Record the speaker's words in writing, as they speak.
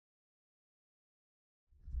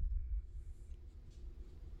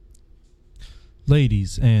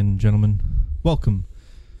Ladies and gentlemen, welcome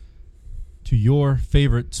to your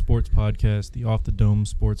favorite sports podcast, the Off the Dome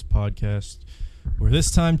Sports Podcast, where this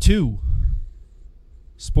time, too,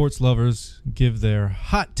 sports lovers give their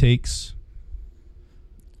hot takes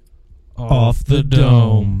off the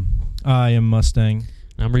dome. I am Mustang.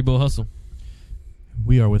 I'm Rebo Hustle.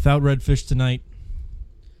 We are without Redfish tonight,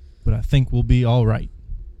 but I think we'll be all right.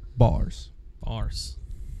 Bars.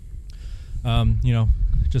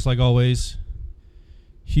 Just like always,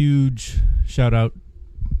 huge shout out.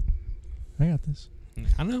 I got this.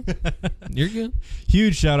 I know. You're good.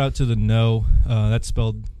 Huge shout out to the No. That's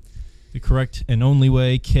spelled the correct and only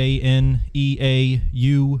way, Kneaux.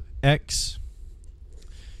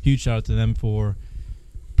 Huge shout out to them for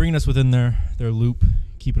bringing us within their loop,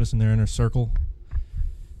 keeping us in their inner circle,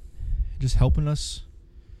 just helping us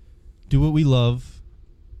do what we love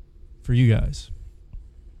for you guys.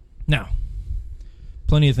 Now,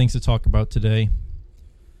 plenty of things to talk about today.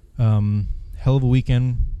 Hell of a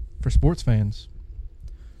weekend for sports fans.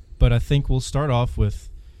 But I think we'll start off with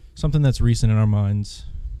something that's recent in our minds.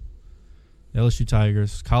 LSU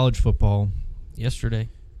Tigers, college football. Yesterday.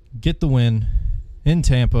 Get the win in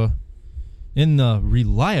Tampa in the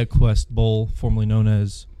ReliaQuest Bowl, formerly known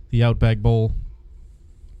as the Outback Bowl,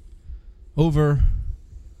 over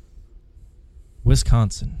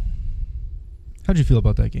Wisconsin. How'd you feel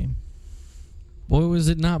about that game? Boy, was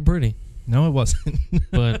it not pretty. No, it wasn't.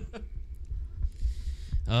 But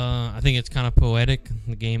I think it's kind of poetic.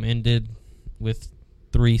 The game ended with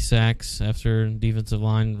 3 sacks after defensive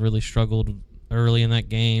line really struggled early in that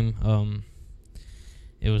game.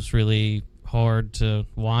 It was really hard to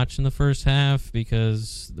watch in the first half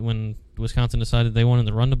because when Wisconsin decided they wanted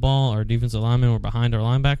to run the ball, our defensive linemen were behind our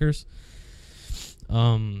linebackers.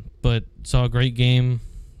 But saw a great game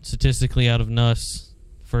statistically out of Nuss.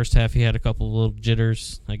 First half, he had a couple of little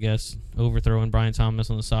jitters, I guess, overthrowing Brian Thomas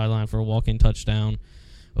on the sideline for a walk-in touchdown,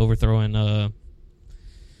 overthrowing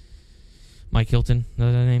Mike Hilton. Is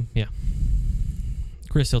that name? Yeah.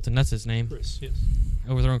 Chris Hilton, that's his name. Chris, yes.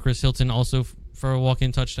 Overthrowing Chris Hilton also for a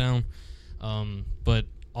walk-in touchdown. But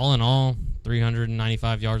all in all,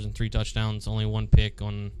 395 yards and 3 touchdowns, only 1 pick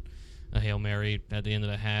on a Hail Mary at the end of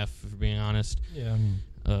the half, if we're being honest. Yeah, I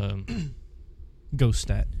mean, ghost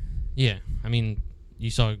stat. Yeah, I mean, you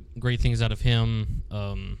saw great things out of him.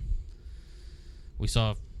 We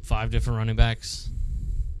saw 5 different running backs.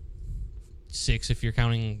 6 if you're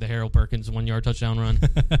counting the Harold Perkins 1-yard touchdown run.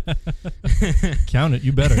 Count it,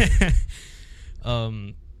 you better.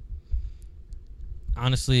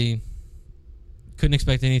 Honestly, couldn't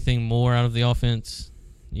expect anything more out of the offense.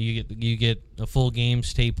 You get a full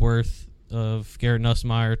game's tape worth of Garrett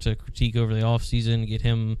Nussmeier to critique over the offseason, get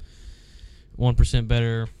him 1%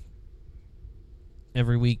 better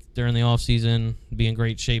every week during the offseason, be in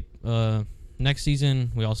great shape next season.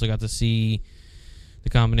 We also got to see the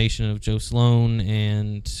combination of Joe Sloan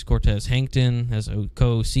and Cortez Hankton as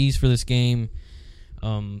co-OCs for this game.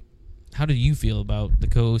 How did you feel about the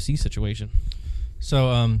co-OC situation?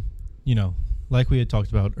 So, like we had talked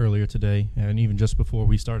about earlier today, and even just before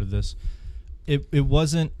we started this, it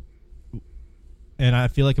wasn't, and I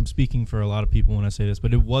feel like I'm speaking for a lot of people when I say this,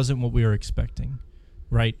 but it wasn't what we were expecting,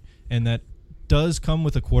 right? And that does come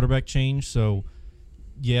with a quarterback change, so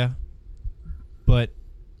yeah, but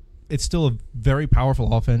it's still a very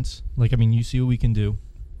powerful offense. Like, I mean, you see what we can do.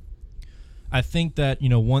 I think that,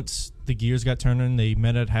 once the gears got turning, they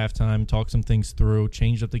met at halftime, talked some things through,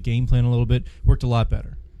 changed up the game plan a little bit, worked a lot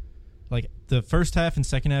better. Like, the first half and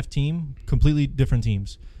second half team, completely different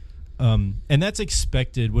teams. And that's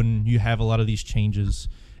expected when you have a lot of these changes.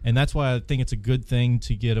 And that's why I think it's a good thing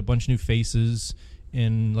to get a bunch of new faces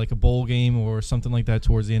in, like, a bowl game or something like that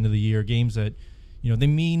towards the end of the year. Games that, they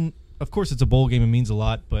mean, of course it's a bowl game, it means a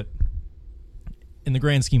lot, but in the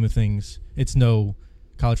grand scheme of things, it's no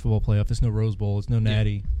college football playoff, it's no Rose Bowl, it's no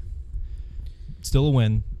Natty. It's still a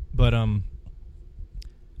win. But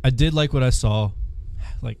I did like what I saw.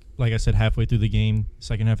 Like I said, halfway through the game,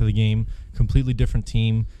 second half of the game, completely different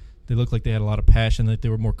team. They looked like they had a lot of passion, that they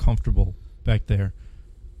were more comfortable back there.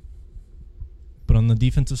 But on the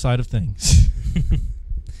defensive side of things,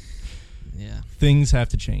 yeah, things have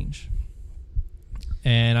to change.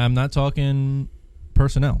 And I'm not talking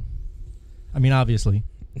personnel. I mean, obviously,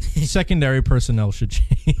 secondary personnel should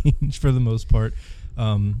change for the most part.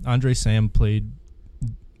 Andre Sam played,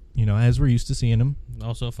 as we're used to seeing him.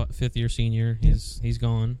 Also a fifth-year senior. He's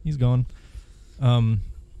gone. He's gone.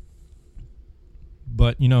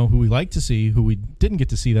 But, who we like to see, who we didn't get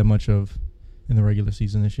to see that much of in the regular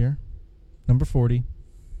season this year, number 40,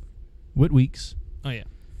 Whit Weeks. Oh, yeah.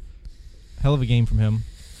 Hell of a game from him.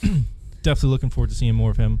 Definitely looking forward to seeing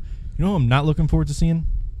more of him. You know who I'm not looking forward to seeing?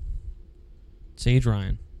 Sage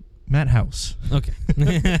Ryan. Matt House. Okay.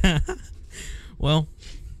 Well,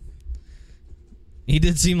 he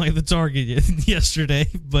did seem like the target yesterday,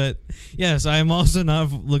 but yes, I am also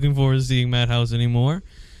not looking forward to seeing Matt House anymore.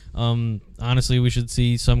 Honestly, we should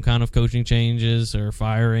see some kind of coaching changes or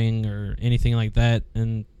firing or anything like that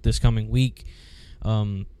in this coming week.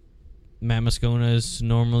 Matt Moscona is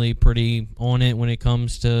normally pretty on it when it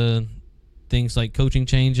comes to things like coaching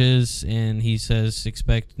changes, and he says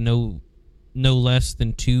expect no less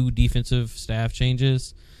than 2 defensive staff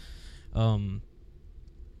changes. But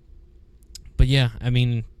yeah, I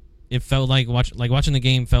mean, it felt like watching the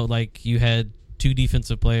game felt like you had 2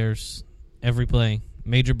 defensive players every play.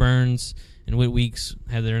 Major Burns and Whit Weeks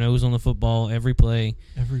had their nose on the football every play.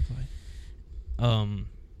 Every play.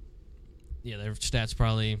 Yeah, their stats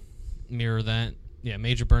probably mirror that. Yeah,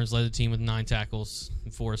 Major Burns led the team with 9 tackles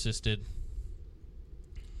and 4 assisted.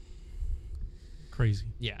 Crazy.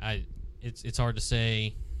 Yeah, it's hard to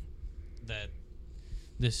say that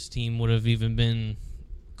this team would have even been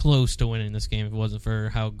close to winning this game if it wasn't for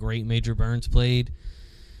how great Major Burns played.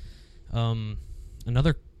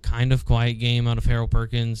 Another kind of quiet game out of Harold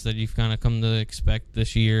Perkins that you've kind of come to expect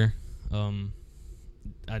this year. I'm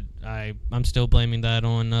still blaming that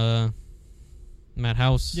on Matt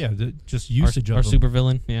House. Yeah, just usage our of him.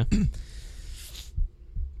 supervillain. Yeah,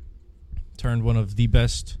 turned one of the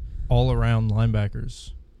best all-around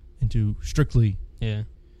linebackers into strictly an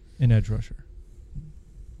edge rusher.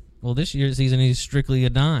 Well, this year's season he's strictly a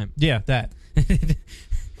dime. Yeah, that.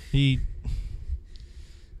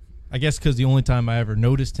 I guess because the only time I ever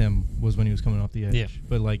noticed him was when he was coming off the edge. Yeah.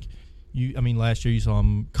 But last year you saw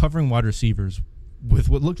him covering wide receivers with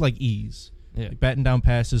what looked like ease. Yeah. Like batting down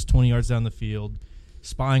passes 20 yards down the field,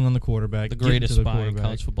 spying on the quarterback. The greatest spy in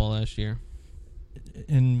college football last year.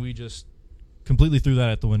 And we just completely threw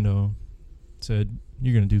that out the window. Said,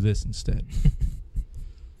 you're going to do this instead.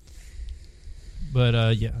 But,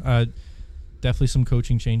 definitely some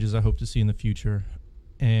coaching changes I hope to see in the future.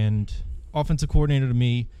 And offensive coordinator to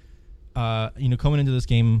me, coming into this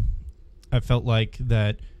game, I felt like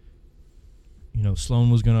that,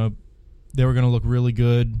 Sloan they were going to look really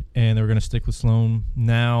good and they were going to stick with Sloan.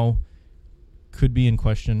 Now could be in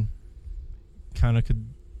question. Kind of could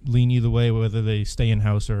lean either way, whether they stay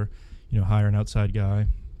in-house or, hire an outside guy.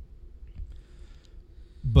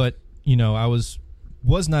 But, I was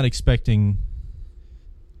not expecting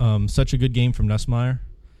such a good game from Nussmeier.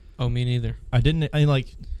 Oh, me neither.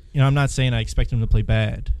 I'm not saying I expect him to play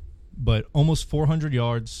bad, but almost 400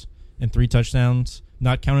 yards and 3 touchdowns,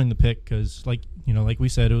 not counting the pick because, like we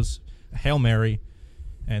said, it was a Hail Mary,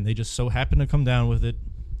 and they just so happened to come down with it.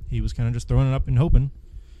 He was kind of just throwing it up and hoping.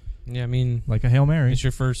 Yeah, I mean, like a Hail Mary. It's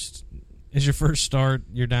your first start.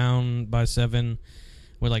 You're down by 7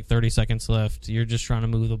 with like 30 seconds left. You're just trying to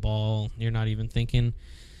move the ball. You're not even thinking.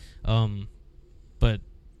 But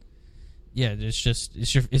yeah, it's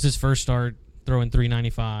his first start throwing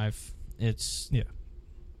 395. It's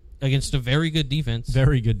against a very good defense.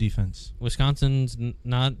 Very good defense. Wisconsin's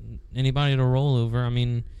not anybody to roll over. I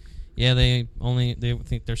mean, yeah, they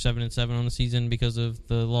think they're 7-7 on the season because of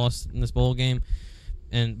the loss in this bowl game,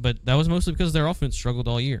 but that was mostly because their offense struggled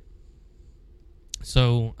all year.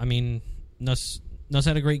 So I mean, Nuss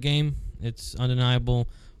had a great game. It's undeniable.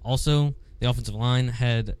 Also, the offensive line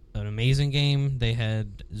had an amazing game. They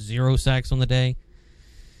had 0 sacks on the day.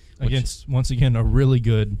 Against, once again, a really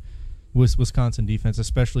good Wisconsin defense,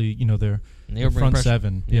 especially, their front pressure.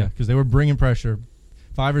 7. Yeah, because they were bringing pressure.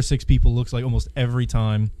 5 or 6 people looks like almost every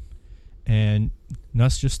time. And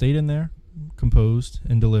Nuss just stayed in there, composed,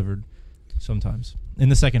 and delivered sometimes. In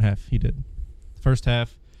the second half, he did. First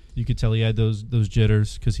half, you could tell he had those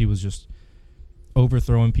jitters because he was just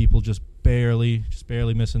overthrowing people, just barely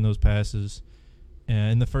missing those passes.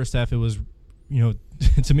 And in the first half, it was,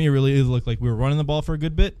 to me, it really looked like we were running the ball for a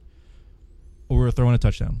good bit or we were throwing a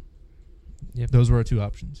touchdown. Yep. Those were our 2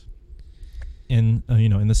 options. And,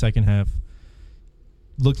 in the second half,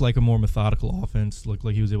 looked like a more methodical offense, looked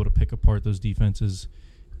like he was able to pick apart those defenses,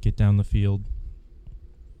 get down the field.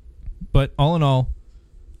 But all in all,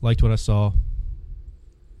 liked what I saw.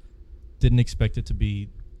 Didn't expect it to be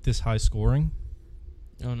this high scoring.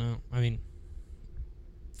 Oh, no. I mean,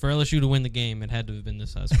 for LSU to win the game, it had to have been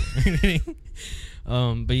this high scoring.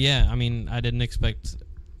 But, yeah, I mean, I didn't expect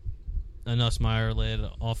a Nussmeier-led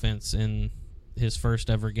offense in his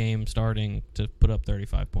first ever game starting to put up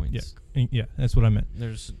 35 points. Yeah, that's what I meant.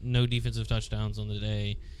 There's no defensive touchdowns on the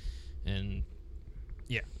day. And,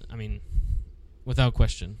 yeah, I mean, without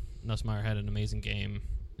question, Nussmeier had an amazing game.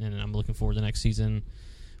 And I'm looking forward to next season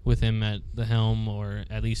with him at the helm or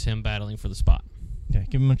at least him battling for the spot. Yeah,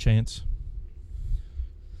 give him a chance.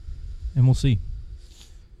 And we'll see.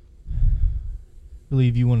 I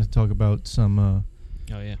believe you wanted to talk about some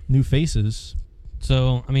new faces.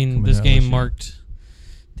 So, I mean, this game marked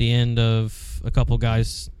the end of a couple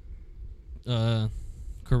guys'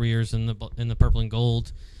 careers in the purple and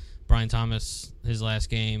gold. Brian Thomas, his last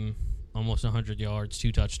game, almost 100 yards,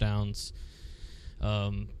 2 touchdowns.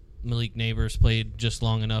 Malik Neighbors played just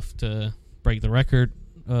long enough to break the record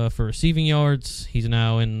for receiving yards. He's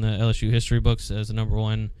now in the LSU history books as the number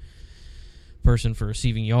 1 person for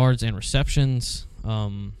receiving yards and receptions.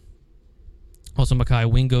 Also, Mekhi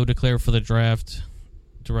Wingo declared for the draft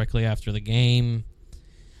directly after the game.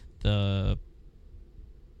 The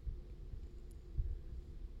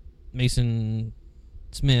Mason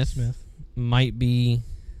Smith might be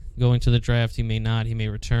going to the draft. He may not. He may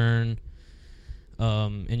return.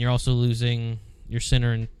 And you're also losing your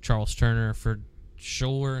center in Charles Turner for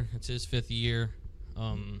sure. It's his 5th year.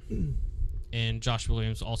 And Josh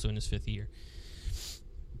Williams also in his 5th year.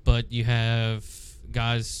 But you have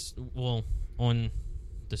guys, well, on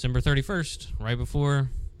December 31st, right before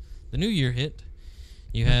the new year hit,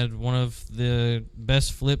 you had one of the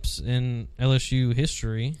best flips in LSU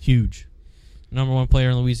history. Huge. Number 1 player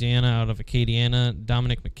in Louisiana out of Acadiana,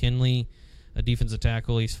 Dominic McKinley, a defensive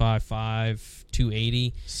tackle. He's 5'5",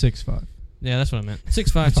 280. 6'5". Yeah, that's what I meant.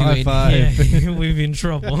 6'5", 280. 5'5". Yeah, we'd be in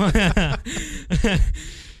trouble.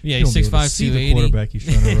 Yeah, he's 6'5", 280. See the quarterback he's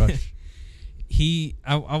trying to rush.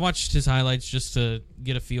 I watched his highlights just to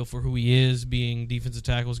get a feel for who he is. Being defensive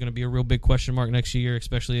tackle is going to be a real big question mark next year,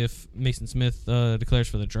 especially if Mason Smith declares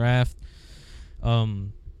for the draft.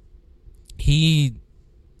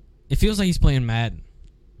 It feels like he's playing Madden.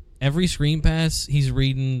 Every screen pass, he's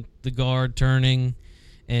reading the guard, turning,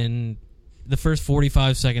 and the first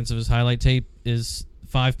 45 seconds of his highlight tape is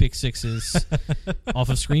 5 pick sixes off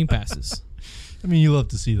of screen passes. I mean, you love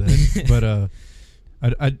to see that, but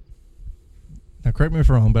I now correct me if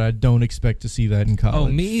I'm wrong, but I don't expect to see that in college.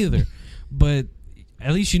 Oh, me either. But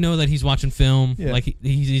at least you know that he's watching film. Yeah. Like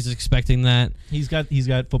he's expecting that. He's got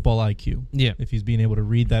football IQ. Yeah. If he's being able to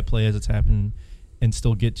read that play as it's happening and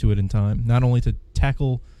still get to it in time, not only to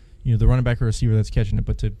tackle, the running back or receiver that's catching it,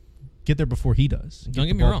 but to get there before he does. Don't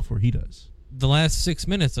get me wrong. Before he does. The last 6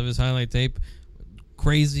 minutes of his highlight tape,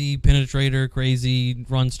 crazy penetrator, crazy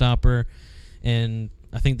run stopper, and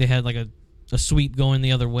I think they had like a sweep going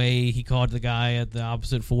the other way. He caught the guy at the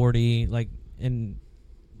opposite 40, and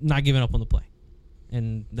not giving up on the play.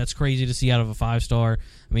 And that's crazy to see out of a 5-star.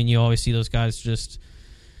 I mean, you always see those guys just,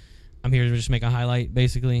 I'm here to just make a highlight,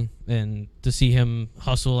 basically. And to see him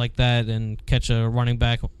hustle like that and catch a running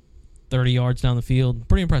back 30 yards down the field,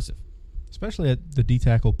 pretty impressive. Especially at the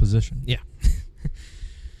D-tackle position. Yeah.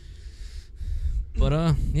 But,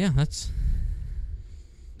 yeah,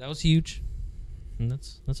 that was huge. And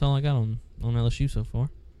that's all I got on LSU so far.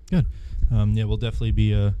 Good. Yeah, we'll definitely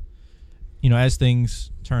be, as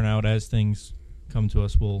things turn out, as things come to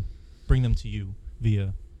us, we'll bring them to you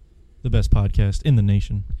via the best podcast in the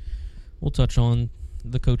nation. We'll touch on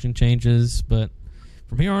the coaching changes, but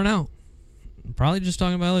from here on out, probably just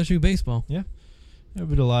talking about LSU baseball. Yeah. There'll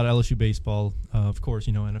be a lot of LSU baseball. Of course,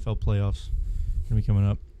 NFL playoffs going to be coming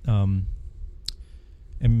up. And,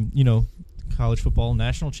 college football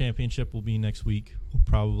national championship will be next week. We'll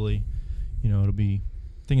probably, it'll be,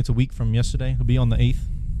 I think it's a week from yesterday. It'll be on the 8th.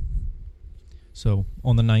 So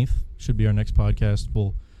on the 9th should be our next podcast.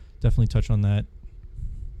 We'll definitely touch on that.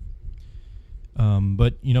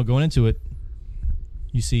 But, going into it,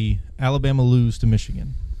 you see Alabama lose to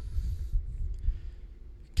Michigan.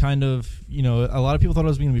 Kind of, a lot of people thought it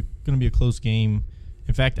was going to be a close game.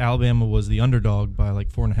 In fact, Alabama was the underdog by like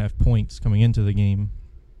 4.5 points coming into the game,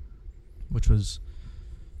 which was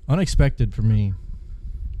unexpected for me.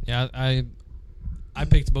 Yeah, I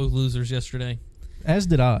picked both losers yesterday. As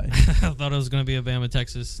did I. I thought it was going to be a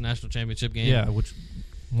Bama-Texas national championship game. Yeah, which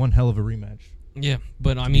one hell of a rematch. Yeah,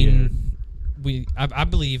 but I mean, I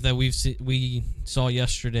believe that we saw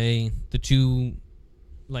yesterday the two,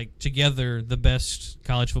 together, the best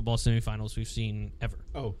college football semifinals we've seen ever.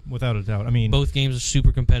 Oh, without a doubt. I mean, both games are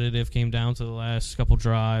super competitive. Came down to the last couple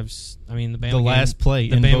drives. I mean, the Bama last play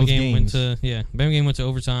the in Bama both game games. Bama game went to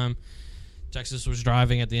overtime. Texas was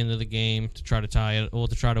driving at the end of the game to try to tie it, or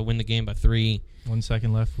to try to win the game by 3. 1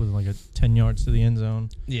 second left with 10 yards to the end zone.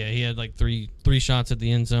 Yeah, he had three shots at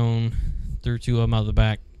the end zone, threw 2 of them out of the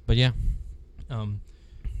back. But yeah, I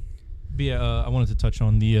wanted to touch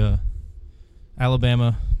on the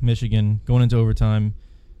Alabama, Michigan going into overtime.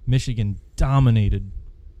 Michigan dominated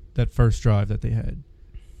that first drive that they had.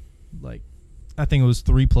 I think it was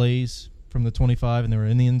 3 plays from the 25, and they were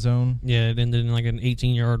in the end zone. Yeah, it ended in an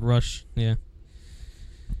 18-yard rush. Yeah.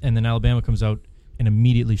 And then Alabama comes out and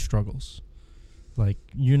immediately struggles. Like,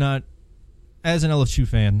 you're not, as an LSU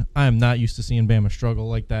fan, I am not used to seeing Bama struggle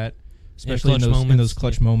like that, especially in those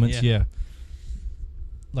clutch moments. Yeah.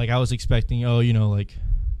 Like, I was expecting, like,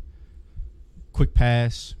 quick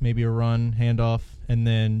pass, maybe a run, handoff, and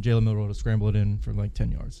then Jalen Milroe to scramble it in for like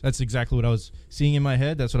 10 yards. That's exactly what I was seeing in my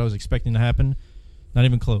head. That's what I was expecting to happen. Not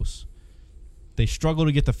even close. They struggle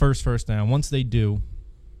to get the first down. Once they do,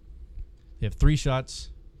 they have 3 shots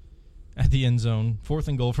at the end zone, 4th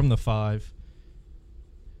and goal from the 5.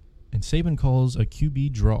 And Saban calls a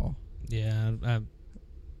QB draw. Yeah, I'm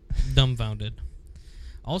dumbfounded.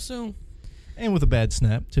 Also, and with a bad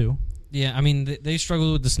snap, too. Yeah, I mean, they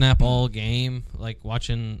struggled with the snap all game. Like,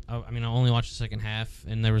 watching, I only watched the second half,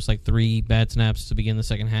 and there was, like, 3 bad snaps to begin the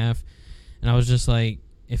second half. And I was just like,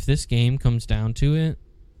 if this game comes down to it,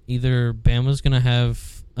 either Bama's going to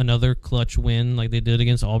have another clutch win like they did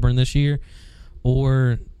against Auburn this year,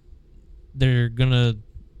 or they're going to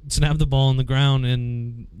snap the ball on the ground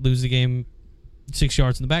and lose the game 6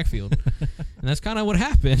 yards in the backfield. And that's kind of what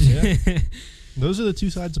happened. Yeah. Those are the 2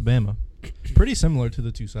 sides of Bama. Pretty similar to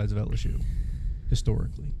the 2 sides of LSU,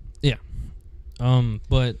 historically. Yeah.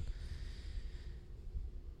 But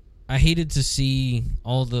I hated to see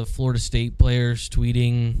all the Florida State players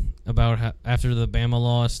tweeting about how, after the Bama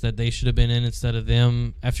loss, that they should have been in instead of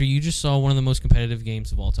them, after you just saw one of the most competitive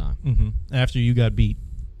games of all time. Mm-hmm. After you got beat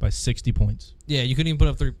by 60 points. Yeah, you couldn't even put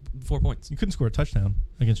up 4 points. You couldn't score a touchdown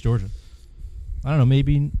against Georgia. I don't know,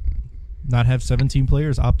 maybe not have 17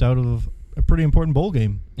 players opt out of a pretty important bowl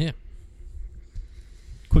game. Yeah.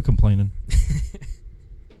 Quit complaining.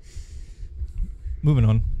 Moving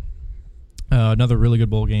on. Another really good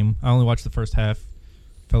bowl game. I only watched the first half.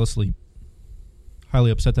 Fell asleep. Highly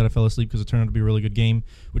upset that I fell asleep because it turned out to be a really good game,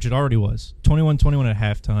 which it already was. 21-21 at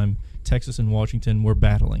halftime. Texas and Washington were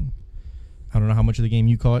battling. I don't know how much of the game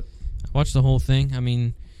you caught. I watched the whole thing. I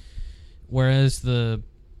mean, whereas the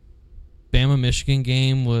Bama-Michigan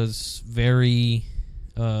game was very...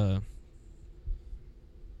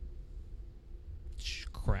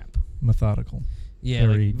 methodical. Yeah,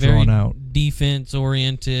 very drawn out. Defense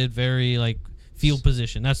oriented, very like field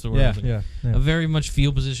position. That's the word. Yeah. A very much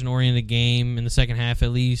field position oriented game in the second half, at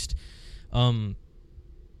least.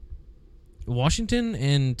 Washington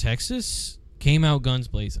and Texas came out guns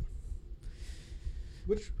blazing,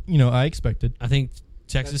 which I expected. I think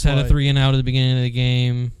Texas had a 3 and out at the beginning of the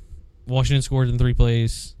game. Washington scored in 3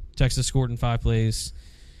 plays. Texas scored in 5 plays,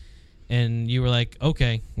 and you were like,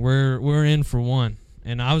 okay, we're in for one.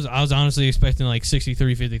 And I was honestly expecting like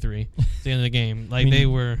 63-53 at the end of the game. Like they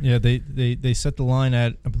were. Yeah, they set the line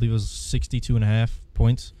at, I believe it was 62.5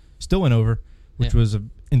 points. Still went over, which was an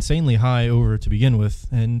insanely high over to begin with,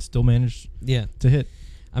 and still managed to hit.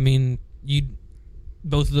 I mean,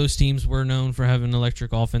 both of those teams were known for having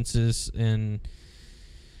electric offenses, and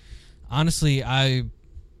honestly, I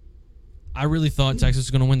really thought Texas was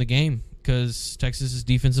going to win the game because Texas's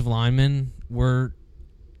defensive linemen were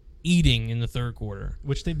eating in the third quarter,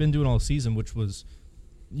 which they've been doing all season, which was,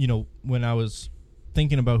 when I was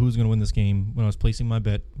thinking about who's going to win this game, when I was placing my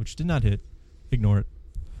bet, which did not hit, ignore it.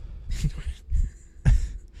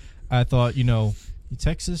 I thought,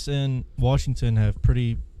 Texas and Washington have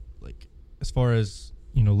pretty, like, as far as,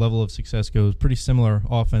 level of success goes, pretty similar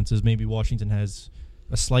offenses. Maybe Washington has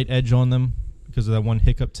a slight edge on them because of that one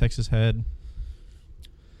hiccup Texas had.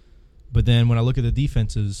 But then when I look at the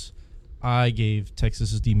defenses, I gave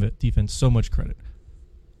Texas's defense so much credit.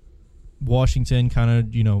 Washington kind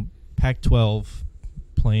of, Pac-12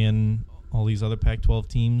 playing all these other Pac-12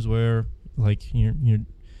 teams where, like, your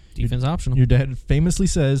defense optional. Your dad famously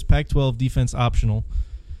says Pac-12 defense optional.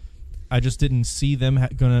 I just didn't see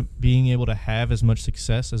them being able to have as much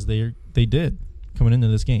success as they did coming into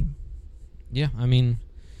this game. Yeah, I mean,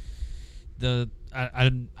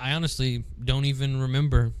 I honestly don't even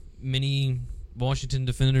remember many Washington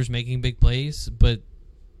defenders making big plays, but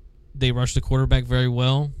they rushed the quarterback very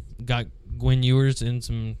well, got Gwen Ewers in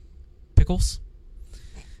some pickles,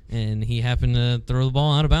 and he happened to throw the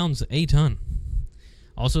ball out of bounds a ton.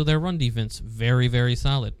 Also, their run defense, very, very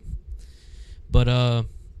solid. But,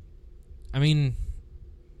 I mean,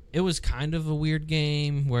 it was kind of a weird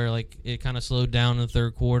game where, like, it kind of slowed down in the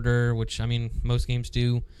third quarter, which, I mean, most games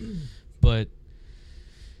do, but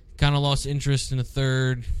kind of lost interest in the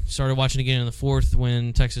third. Started watching again in the fourth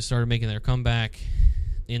when Texas started making their comeback.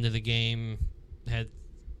 The end of the game, had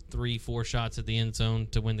 3-4 shots at the end zone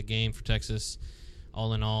to win the game for Texas.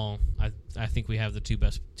 All in all, I think we have the 2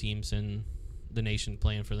 best teams in the nation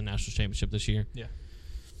playing for the national championship this year. Yeah,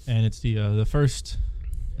 and it's the first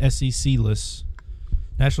SEC-less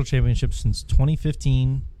national championship since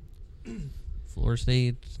 2015 Florida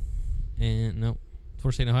State and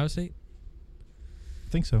Ohio State. I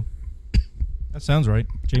think so. That sounds right.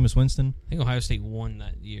 Jameis Winston. I think Ohio State won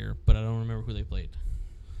that year, but I don't remember who they played.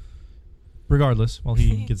 Regardless, while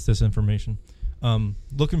he gets this information,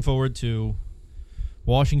 looking forward to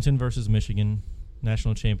Washington versus Michigan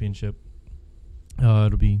national championship.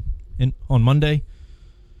 It'll be on Monday.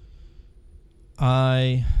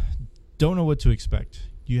 I don't know what to expect.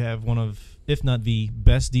 You have one of, if not the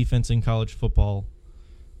best defense in college football,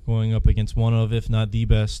 going up against one of, if not the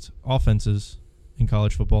best offenses in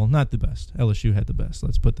college football. Not the best. LSU had the best.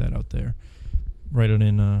 Let's put that out there. Write it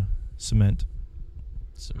in cement.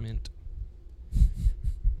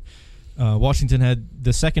 Washington had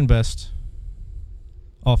the second best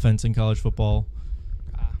offense in college football.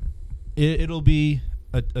 It'll be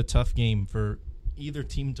a tough game for either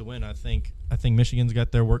team to win. I think Michigan's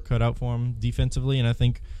got their work cut out for them defensively, and I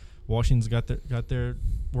think Washington's got their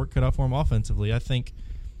work cut out for them offensively. I think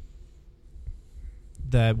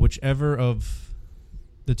that whichever of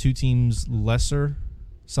the two teams' lesser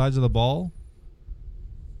sides of the ball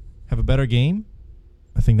have a better game,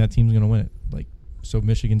 I think that team's going to win it. So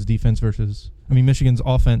Michigan's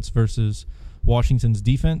offense versus Washington's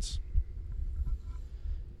defense.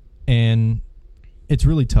 And it's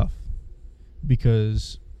really tough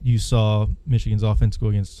because you saw Michigan's offense go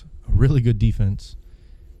against a really good defense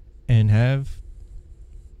and have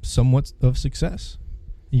somewhat of success.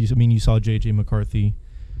 You saw J.J. McCarthy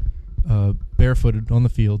barefooted on the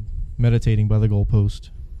field, meditating by the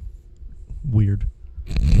goalpost. Weird.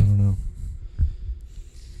 I don't know.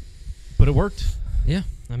 But it worked. Yeah,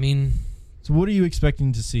 I mean... So what are you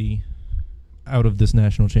expecting to see out of this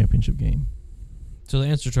national championship game? So the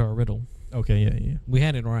answer to our riddle. Okay, yeah. We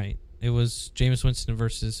had it right. It was Jameis Winston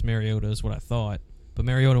versus Mariota is what I thought. But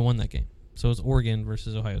Mariota won that game. So it was Oregon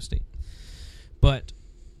versus Ohio State. But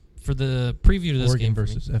for the preview to this Oregon game...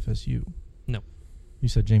 versus FSU. No. You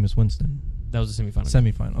said Jameis Winston. That was the semifinal.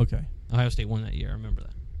 Semifinal, okay. Ohio State won that year. I remember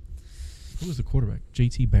that. Who was the quarterback?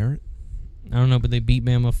 J.T. Barrett? I don't know, but they beat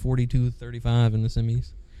Bama 42-35 in the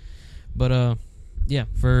semis. But, yeah,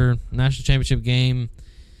 for national championship game,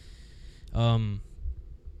 can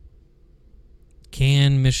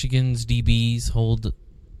Michigan's DBs hold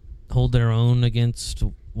their own against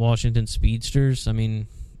Washington speedsters? I mean,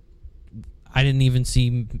 I didn't even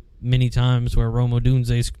see many times where Rome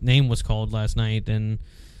Odunze's name was called last night, and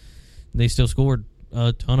they still scored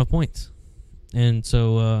a ton of points. And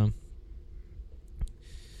so...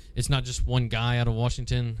 it's not just one guy out of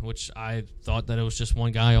Washington, which I thought that it was just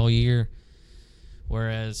one guy all year.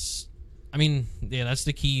 Whereas, I mean, yeah, that's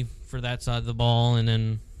the key for that side of the ball. And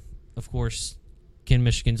then, of course, can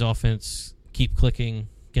Michigan's offense keep clicking?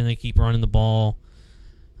 Can they keep running the ball?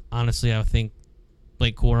 Honestly, I think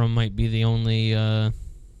Blake Corum might be the only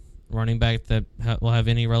running back that will have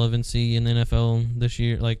any relevancy in the NFL this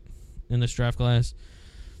year, like in this draft class.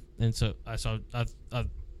 And so I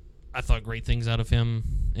thought great things out of him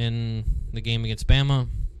in the game against Bama.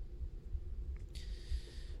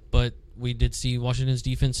 But we did see Washington's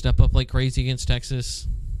defense step up like crazy against Texas.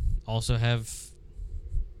 Texas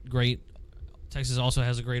also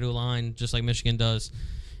has a great O-line, just like Michigan does.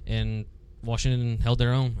 And Washington held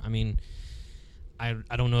their own. I mean, I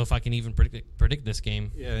don't know if I can even predict this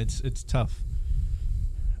game. Yeah, it's tough.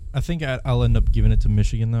 I think I'll end up giving it to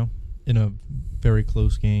Michigan, though, in a very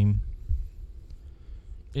close game.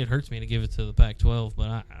 It hurts me to give it to the Pac-12,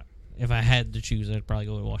 but if I had to choose, I'd probably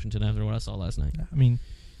go with Washington after what I saw last night. I mean,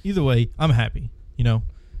 either way, I'm happy.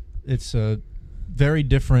 It's a very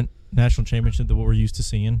different national championship than what we're used to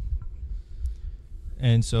seeing.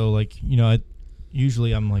 And so,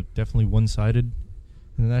 usually I'm, definitely one-sided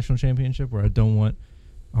in the national championship where I don't want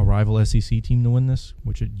a rival SEC team to win this,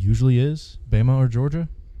 which it usually is, Bama or Georgia.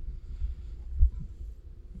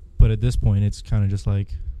 But at this point, it's kind of just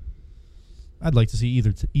I'd like to see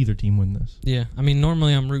either team win this. Yeah, I mean,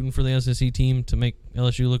 normally I'm rooting for the SEC team to make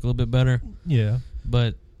LSU look a little bit better. Yeah.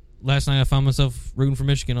 But last night I found myself rooting for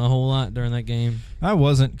Michigan a whole lot during that game. I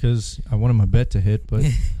wasn't because I wanted my bet to hit, but...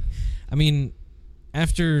 I mean,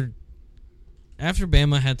 after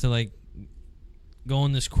Bama had to, go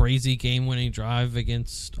on this crazy game-winning drive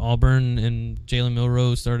against Auburn and Jalen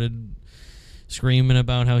Milroe started screaming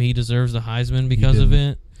about how he deserves the Heisman because of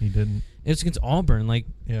it. He didn't. It's against Auburn.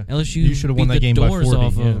 LSU you should have won that game by 40.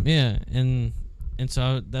 Off of, yeah. And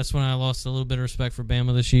so that's when I lost a little bit of respect for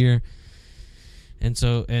Bama this year.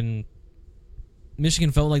 And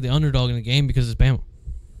Michigan felt like the underdog in the game because it's Bama.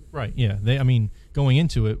 Right, yeah. Going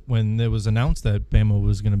into it, when it was announced that Bama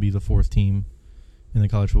was going to be the fourth team in the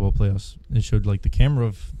college football playoffs, it showed the camera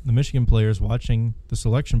of the Michigan players watching the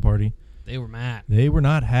selection party, They were mad. They were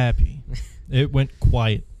not happy. It went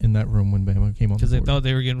quiet in that room when Bama came on because the they board. thought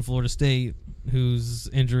they were getting Florida State, who's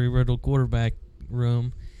injury-riddled quarterback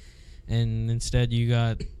room, and instead you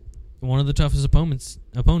got one of the toughest opponents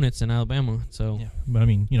in Alabama. So, Yeah, but I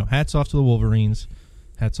mean, hats off to the Wolverines,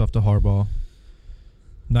 hats off to Harbaugh.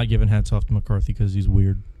 Not giving hats off to McCarthy because he's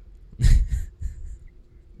weird.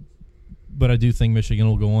 But I do think Michigan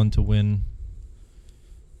will go on to win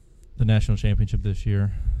the national championship this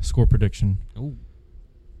year. Score prediction: ooh,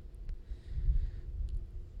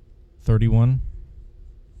 31-23.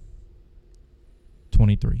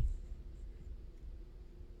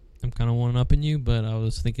 I'm kind of one-upping you, but I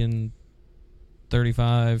was thinking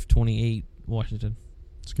 35-28 Washington.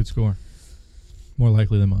 It's a good score. More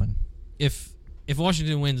likely than mine. If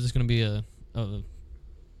Washington wins, it's going to be a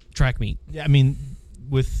track meet. Yeah, I mean,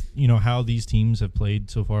 with how these teams have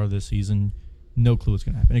played so far this season, no clue what's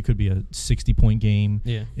going to happen. It could be a 60-point game.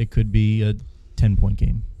 Yeah. It could be a 10-point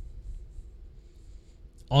game.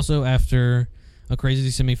 Also, after a crazy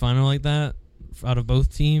semifinal like that, out of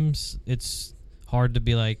both teams, it's hard to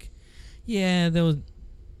be like, yeah, they'll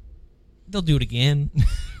do it again.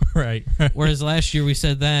 Right. Whereas last year we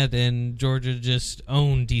said that, and Georgia just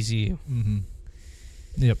owned TCU. Mm-hmm.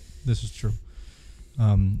 Yep, this is true.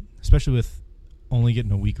 Especially with only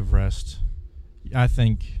getting a week of rest. I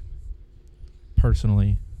think,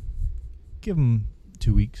 personally, give them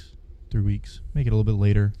 2 weeks, 3 weeks. Make it a little bit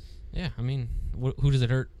later. Yeah, I mean, who does it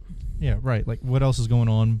hurt? Yeah, right. Like, what else is going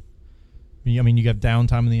on? I mean, you got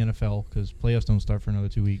downtime in the NFL because playoffs don't start for another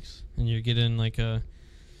 2 weeks. And you're getting like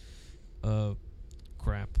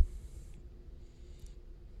crap.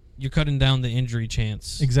 You're cutting down the injury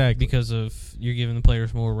chance. Exactly. Because of you're giving the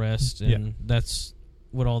players more rest, and that's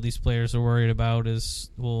what all these players are worried about is,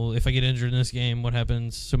 well, if I get injured in this game, what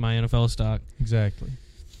happens to my NFL stock? Exactly.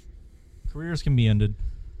 Careers can be ended.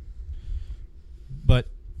 But,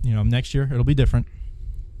 next year it'll be different.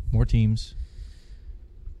 More teams.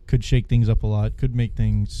 Could shake things up a lot. Could make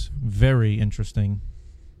things very interesting.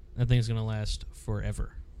 That thing's going to last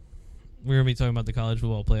forever. We're going to be talking about the college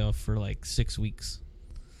football playoff for like 6 weeks.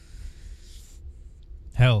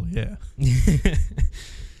 Hell yeah.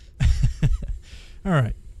 All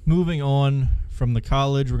right. Moving on from the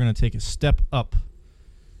college, we're going to take a step up.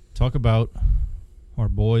 Talk about our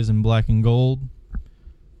boys in black and gold.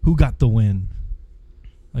 Who got the win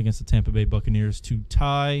against the Tampa Bay Buccaneers to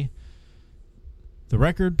tie the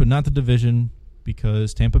record, but not the division,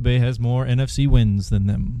 because Tampa Bay has more NFC wins than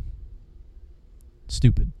them.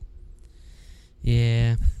 Stupid.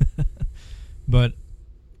 Yeah. But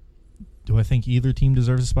do I think either team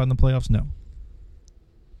deserves a spot in the playoffs? No.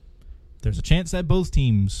 There's a chance that both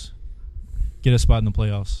teams get a spot in the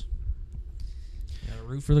playoffs. Gotta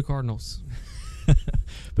root for the Cardinals.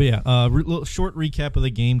 But yeah, little short recap of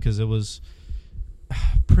the game because it was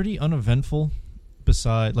pretty uneventful.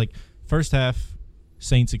 First half,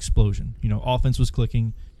 Saints explosion. Offense was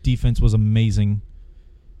clicking, defense was amazing.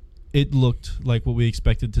 It looked like what we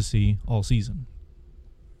expected to see all season.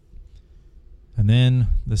 And then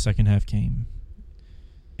the second half came,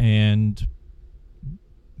 and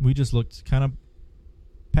we just looked kind of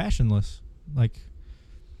passionless. Like,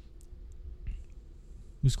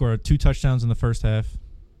 we scored 2 touchdowns in the first half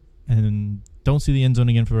and don't see the end zone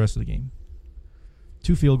again for the rest of the game.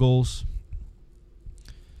 2 field goals.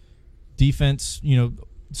 Defense,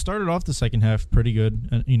 started off the second half pretty good.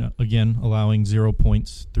 And, again, allowing 0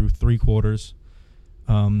 points through 3 quarters.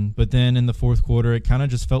 But then in the fourth quarter, it kind of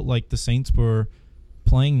just felt like the Saints were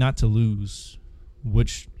playing not to lose,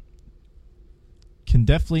 which can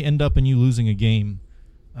definitely end up in you losing a game.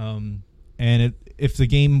 And if the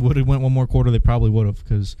game would have went one more quarter, they probably would have,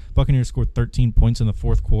 because Buccaneers scored 13 points in the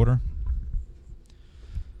fourth quarter.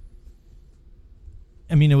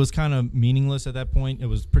 I mean, it was kind of meaningless at that point. It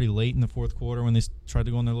was pretty late in the fourth quarter when they tried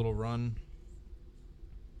to go on their little run.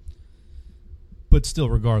 But still,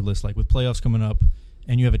 regardless, like with playoffs coming up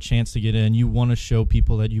and you have a chance to get in, you want to show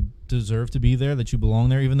people that you deserve to be there, that you belong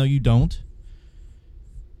there, even though you don't.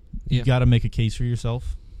 You got to make a case for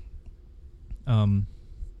yourself. I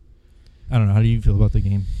don't know. How do you feel about the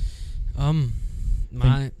game?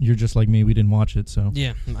 You're just like me. We didn't watch it, so.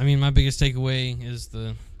 Yeah. I mean, my biggest takeaway is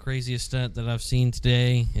the craziest stat that I've seen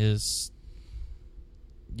today is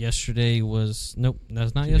yesterday was... Nope,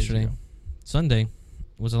 that's not yesterday. Sunday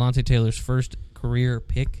was Alontae Taylor's first career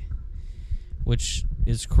pick, which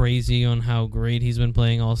is crazy on how great he's been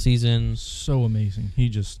playing all season. So amazing. He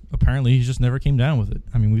just never came down with it.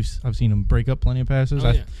 I mean, I've seen him break up plenty of passes.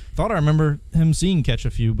 I thought I remember him seeing catch a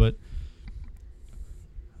few, but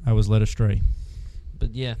I was led astray.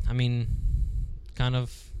 But yeah, I mean, kind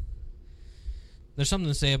of there's something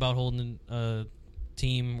to say about holding a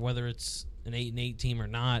team, whether it's an 8-8 team or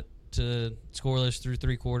not, to scoreless through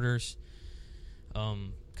 3 quarters.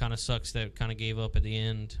 Kind of sucks that kind of gave up at the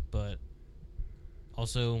end, but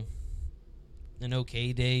also an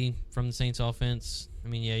okay day from the Saints offense. I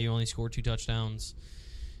mean, yeah, you only scored 2 touchdowns.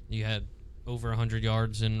 You had over 100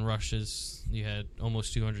 yards in rushes. You had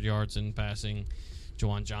almost 200 yards in passing.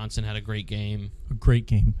 Juwan Johnson had a great game. A great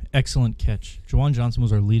game. Excellent catch. Juwan Johnson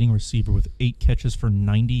was our leading receiver with 8 catches for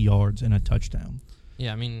 90 yards and a touchdown.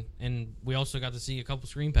 Yeah, I mean, and we also got to see a couple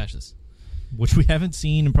screen passes, which we haven't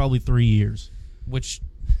seen in probably 3 years. Which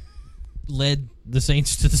led the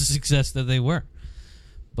Saints to the success that they were.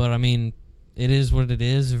 But, I mean, it is what it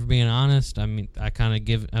is, if we're being honest. I mean, I've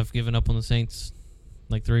given up on the Saints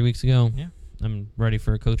like 3 weeks ago. Yeah. I'm ready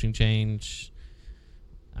for a coaching change.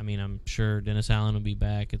 I mean, I'm sure Dennis Allen will be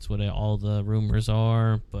back. It's what all the rumors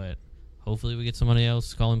are, but hopefully we get somebody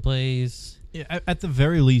else calling plays. Yeah, at the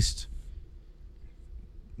very least,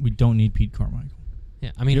 we don't need Pete Carmichael.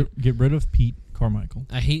 Yeah, I mean, get rid of Pete Carmichael.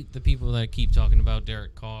 I hate the people that keep talking about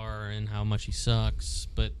Derek Carr and how much he sucks,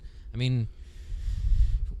 but I mean,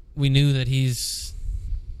 we knew that he's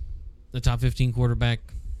the top 15 quarterback,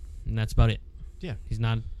 and that's about it. Yeah, he's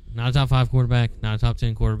not a top 5 quarterback, not a top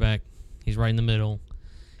 10 quarterback. He's right in the middle.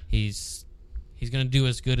 He's going to do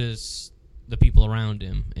as good as the people around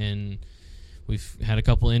him, and we've had a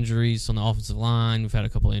couple injuries on the offensive line. We've had a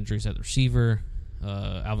couple injuries at the receiver.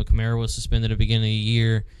 Alvin Kamara was suspended at the beginning of the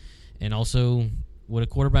year, and also with a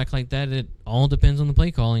quarterback like that, it all depends on the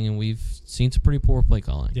play calling, and we've seen some pretty poor play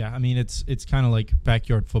calling. Yeah, I mean, it's kind of like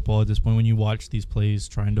backyard football at this point. When you watch these plays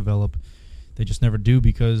try and develop, they just never do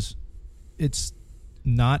because it's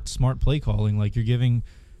not smart play calling. Like, you're giving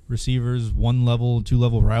receivers 1-level,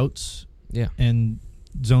 2-level routes. Yeah. And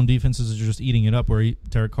zone defenses are just eating it up where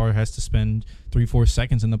Derek Carr has to spend 3-4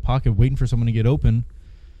 seconds in the pocket waiting for someone to get open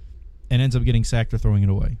and ends up getting sacked or throwing it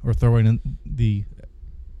away or throwing in the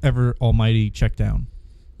ever almighty check down.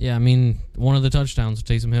 Yeah, I mean, one of the touchdowns of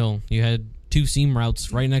Taysom Hill, you had 2 seam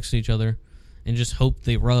routes right next to each other and just hoped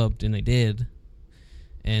they rubbed, and they did.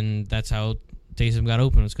 And that's how Taysom got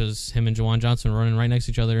open, was because him and Juwan Johnson were running right next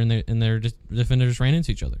to each other, and their defenders just ran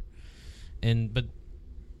into each other. But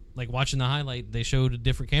like watching the highlight, they showed a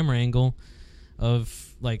different camera angle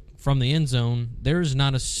of like from the end zone. There's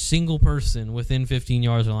not a single person within 15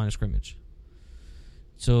 yards of the line of scrimmage.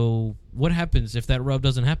 So what happens if that rub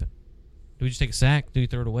doesn't happen? Do we just take a sack? Do we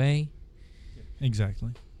throw it away?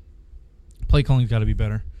 Exactly. Play calling's got to be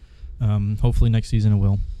better. Hopefully next season it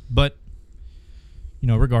will. But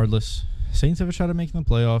regardless, Saints have a shot at making the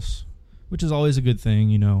playoffs, which is always a good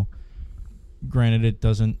thing. Granted, it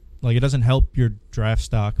doesn't help your draft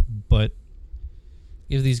stock, but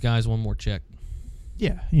give these guys one more check.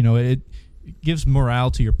 Yeah, it gives morale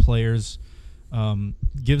to your players,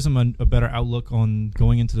 gives them a better outlook on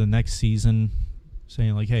going into the next season,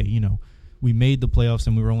 saying like, hey, we made the playoffs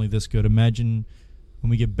and we were only this good. Imagine when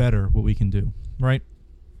we get better what we can do, right?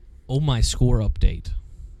 Oh, my score update.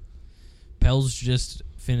 Pels just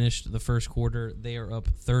finished the first quarter. They are up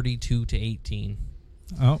 32-18.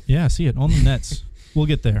 Oh, yeah, I see it on the Nets. We'll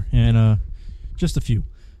get there, and just a few.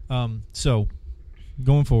 So,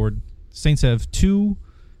 going forward, Saints have 2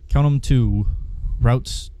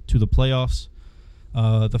 routes to the playoffs.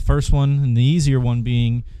 The first one, and the easier one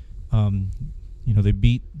being, they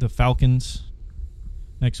beat the Falcons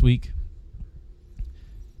next week.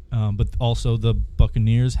 But also the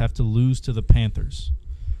Buccaneers have to lose to the Panthers,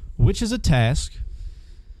 which is a task.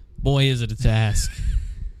 Boy, is it a task.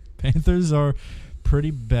 Panthers are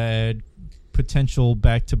pretty bad, potential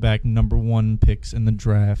back-to-back number 1 picks in the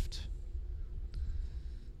draft.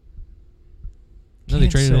 No, they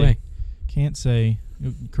traded away. Can't say.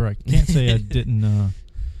 Correct. Can't say I didn't.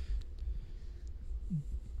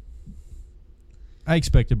 I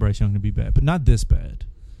expected Bryce Young to be bad, but not this bad.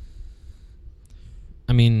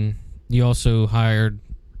 I mean, you also hired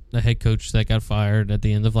a head coach that got fired at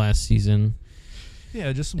the end of last season.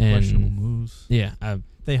 Yeah, just some questionable moves. Yeah.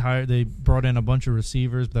 They brought in a bunch of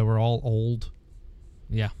receivers that were all old.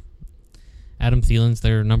 Yeah. Adam Thielen's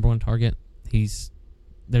their number 1 target.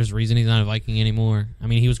 There's a reason he's not a Viking anymore. I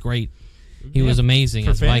mean, he was great. He was amazing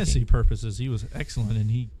as a Viking. For fantasy purposes, he was excellent, and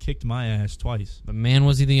he kicked my ass twice. But man,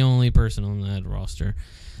 was he the only person on that roster.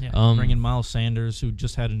 Yeah, bringing Miles Sanders, who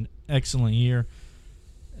just had an excellent year,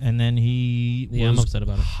 and then he was I'm upset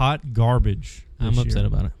about it. Hot garbage. I'm upset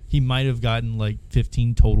about it. He might have gotten like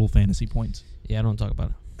 15 total fantasy points. Yeah, I don't talk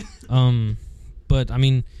about it. But I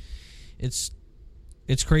mean, it's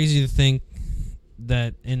crazy to think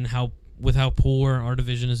that with how poor our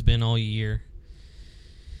division has been all year,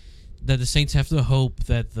 that the Saints have to hope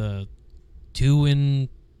that the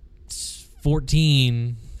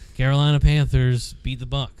 2-14 Carolina Panthers beat the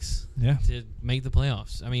Bucks to make the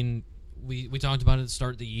playoffs. I mean, we talked about it at the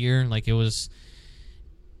start of the year. Like it was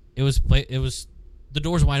the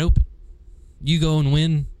door's wide open. You go and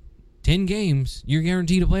win 10 games, you're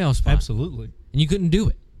guaranteed a playoff spot. Absolutely. And you couldn't do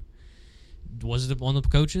it. Was it on the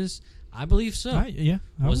coaches? I believe so.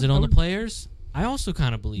 Was it on the players? I also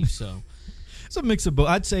kind of believe so. It's a mix of both.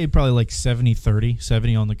 I'd say probably like 70-30.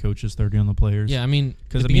 70 on the coaches, 30 on the players. Yeah, I mean,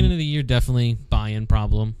 at the beginning of the year, definitely buy-in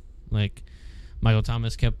problem. Like, Michael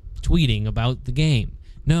Thomas kept tweeting about the game.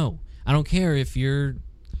 No, I don't care if you're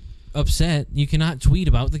upset. You cannot tweet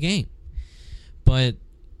about the game.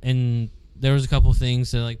 And there was a couple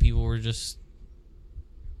things that, like, people were just,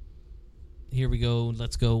 here we go,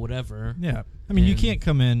 let's go, whatever. Yeah. I mean, you can't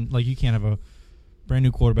come in, like, you can't have a brand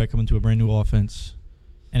new quarterback come into a brand new offense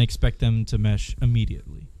and expect them to mesh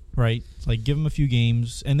immediately, right? It's like, give them a few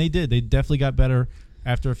games, and they did. They definitely got better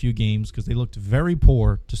after a few games because they looked very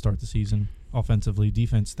poor to start the season offensively.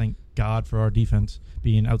 Defense, thank God for our defense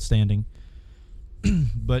being outstanding.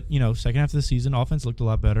 But, second half of the season, offense looked a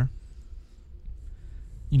lot better.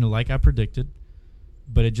 Like I predicted.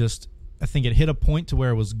 But I think it hit a point to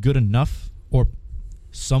where it was good enough or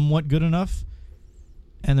somewhat good enough.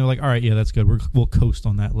 And they're like, all right, yeah, that's good. We'll coast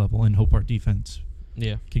on that level and hope our defense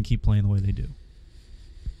can keep playing the way they do.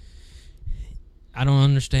 I don't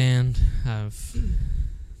understand.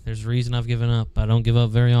 There's a reason I've given up. I don't give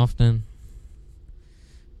up very often.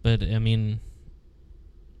 But, I mean,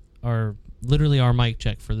 our mic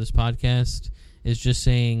check for this podcast is just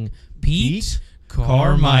saying, Pete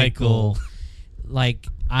Carmichael. Like,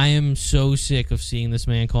 I am so sick of seeing this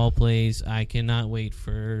man call plays. I cannot wait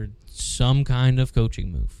for some kind of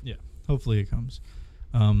coaching move. Yeah, hopefully it comes.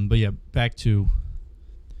 But yeah, back to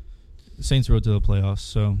the Saints' road to the playoffs.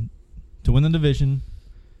 So to win the division,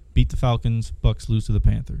 beat the Falcons, Bucks lose to the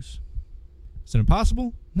Panthers. Is it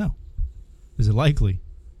impossible? No. Is it likely?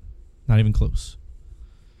 Not even close.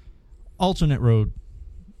 Alternate road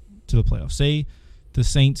to the playoffs. Say the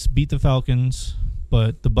Saints beat the Falcons,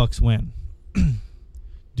 but the Bucks win.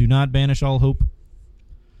 Do not banish all hope,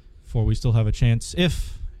 for we still have a chance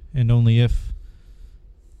if and only if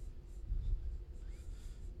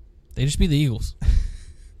they just beat the Eagles.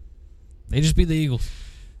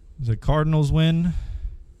 The Cardinals win.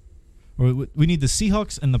 Or we need the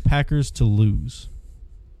Seahawks and the Packers to lose.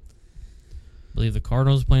 I believe the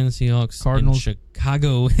Cardinals playing the Seahawks. And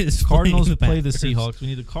Chicago is Cardinals playing the play the Packers. Seahawks. We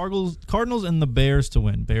need the Cardinals and the Bears to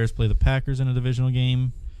win. Bears play the Packers in a divisional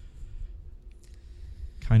game.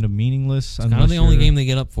 Kind of meaningless. It's kind of the only game they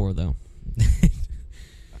get up for, though.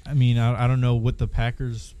 I mean, I don't know what the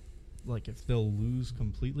Packers, like, if they'll lose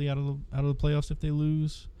completely out of the playoffs if they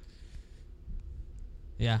lose.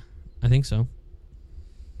 Yeah, I think so.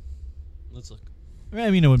 Let's look. I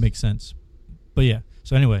mean, it would make sense. But yeah.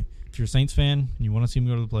 So anyway, if you're a Saints fan and you want to see them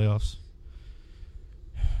go to the playoffs,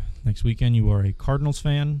 next weekend you are a Cardinals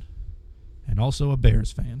fan and also a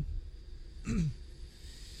Bears fan.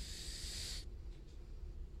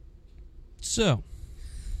 So.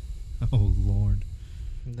 Oh, Lord.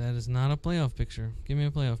 That is not a playoff picture. Give me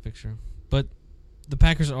a playoff picture. But the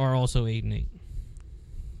Packers are also 8-8.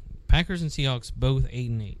 Packers and Seahawks both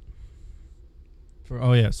 8-8.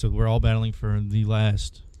 Oh yeah, so we're all battling for the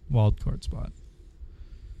last wild card spot.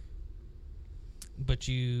 But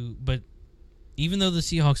even though the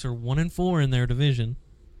Seahawks are 1-4 in their division,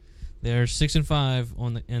 they're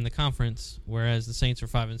 6-5 in the conference, whereas the Saints are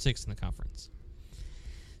 5-6 in the conference.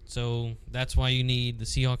 So that's why you need the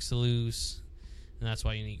Seahawks to lose, and that's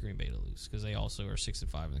why you need Green Bay to lose, because they also are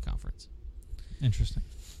 6-5 in the conference. Interesting.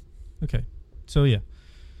 Okay, so yeah.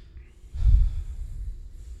 I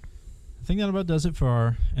think that about does it for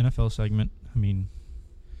our NFL segment. I mean,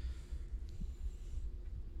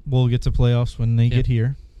 we'll get to playoffs when they get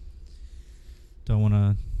here. Don't want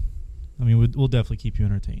to... I mean, we'll definitely keep you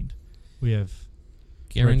entertained. We have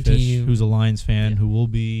Guarantee Redfish, you. who's a Lions fan, who will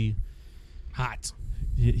be... Hot.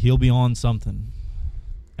 He'll be on something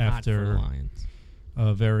after Hot for the Lions.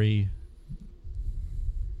 A very,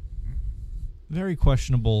 very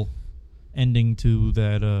questionable ending to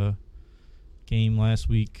that game last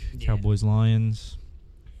week, Cowboys-Lions.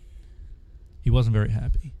 He wasn't very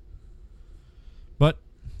happy. But,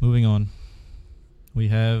 moving on. We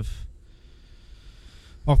have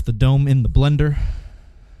Off the Dome in the Blender.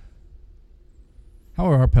 How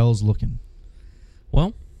are our Pels looking?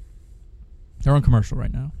 Well, they're on commercial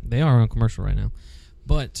right now. They are on commercial right now.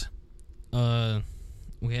 But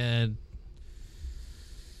we had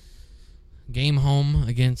game home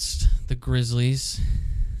against the Grizzlies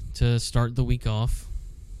to start the week off.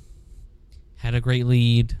 Had a great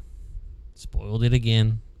lead. Spoiled it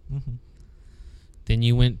again. Mm-hmm. Then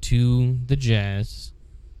you went to the Jazz.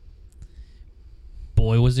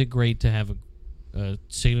 Boy, was it great to have a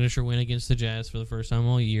signature win against the Jazz for the first time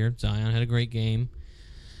all year. Zion had a great game.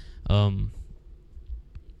 Then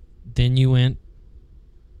you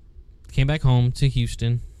came back home to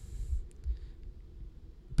Houston.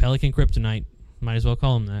 Pelican Kryptonite. Might as well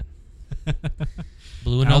call him that.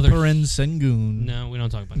 Blew another. Alperen Sengun. No, we don't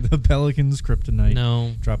talk about The Pelicans Kryptonite.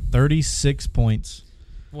 No. Dropped 36 points.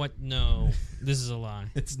 What? No. This is a lie.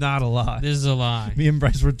 It's not a lie. This is a lie. Me and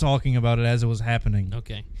Bryce were talking about it as it was happening.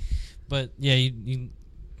 Okay. But, yeah, you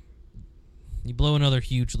blow another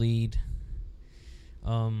huge lead.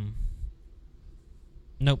 Nope,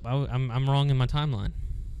 I'm wrong in my timeline.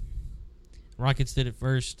 Rockets did it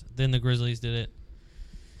first, then the Grizzlies did it.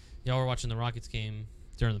 Y'all were watching the Rockets game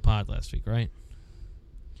during the pod last week, right?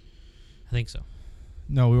 I think so.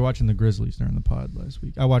 No, we were watching the Grizzlies during the pod last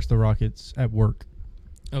week. I watched the Rockets at work.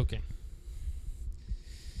 Okay.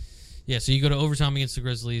 Yeah, so you go to overtime against the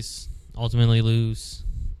Grizzlies, ultimately lose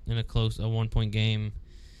in a 1-point game.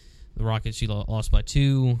 The Rockets, you lost by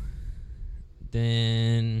 2.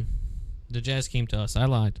 Then the Jazz came to us. I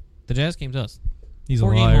lied. The Jazz came to us. He's a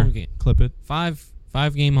liar. Home game. Clip it. Five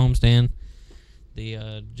game homestand.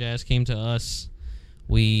 The Jazz came to us.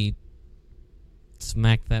 We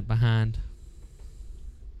smacked that behind.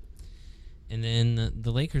 And then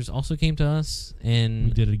the Lakers also came to us. And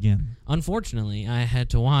we did it again. Unfortunately, I had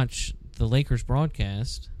to watch the Lakers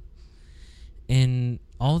broadcast. And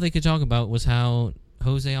all they could talk about was how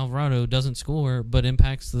Jose Alvarado doesn't score but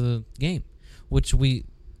impacts the game, which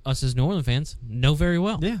us as New Orleans fans know very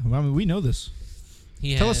well. Yeah, I mean, we know this.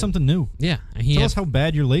 Tell us something new. Yeah. Tell us how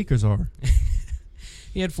bad your Lakers are.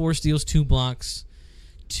 He had 4 steals, 2 blocks,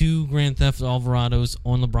 2 Grand Theft Alvarados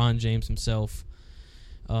on LeBron James himself.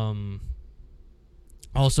 Also,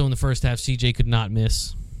 in the first half, CJ could not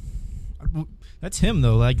miss. That's him,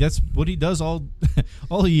 though. Like, that's what he does all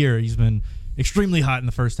year. He's been extremely hot in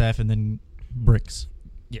the first half and then bricks.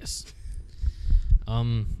 Yes.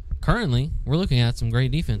 Currently, we're looking at some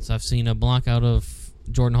great defense. I've seen a block out of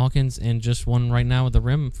Jordan Hawkins and just one right now with the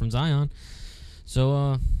rim from Zion.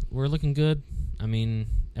 So, we're looking good. I mean,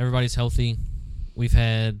 everybody's healthy. We've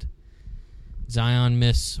had Zion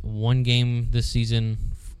miss 1 game this season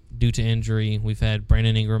due to injury. We've had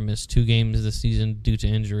Brandon Ingram miss 2 games this season due to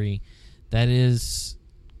injury. That is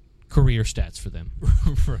career stats for them.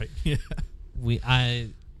 Right, yeah. I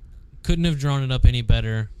couldn't have drawn it up any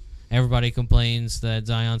better. Everybody complains that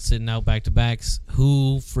Zion's sitting out back-to-backs.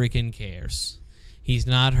 Who freaking cares? He's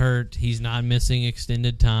not hurt. He's not missing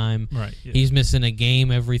extended time. Right. Yeah. He's missing a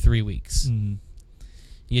game every 3 weeks. Mm-hmm.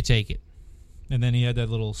 You take it. And then he had that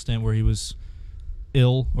little stint where he was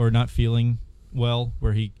ill or not feeling well,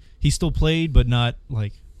 where he still played, but not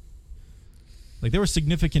like there were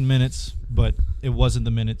significant minutes, but it wasn't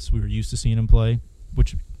the minutes we were used to seeing him play,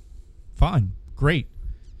 which, fine, great.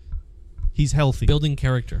 He's healthy. Building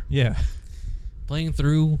character. Yeah. Playing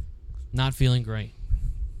through, not feeling great.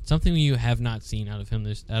 Something you have not seen out of him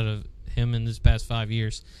in this past 5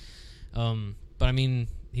 years. But I mean,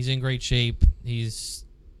 he's in great shape. He's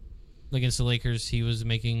against the Lakers. He was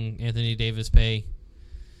making Anthony Davis pay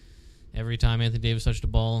every time Anthony Davis touched the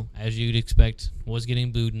ball, as you'd expect. Was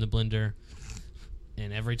getting booed in the blender,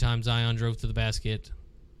 and every time Zion drove to the basket,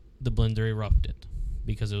 the blender erupted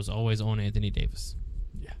because it was always on Anthony Davis.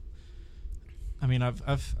 Yeah. I mean,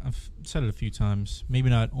 I've said it a few times, maybe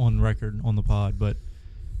not on record on the pod, but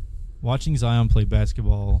watching Zion play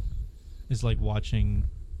basketball is like watching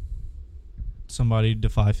somebody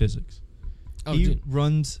defy physics. Oh, he dude.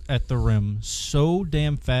 runs at the rim so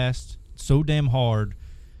damn fast, so damn hard,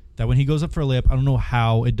 that when he goes up for a layup, I don't know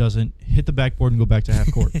how it doesn't hit the backboard and go back to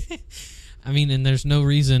half court. I mean, and there's no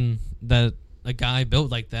reason that a guy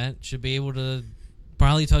built like that should be able to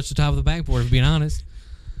probably touch the top of the backboard, if being honest.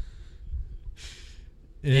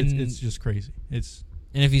 It's just crazy. And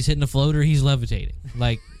if he's hitting a floater, he's levitating.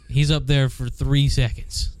 Like, he's up there for 3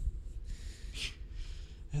 seconds.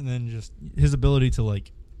 And then just his ability to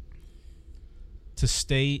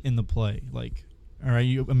stay in the play. Like, all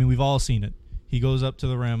right, we've all seen it. He goes up to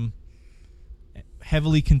the rim,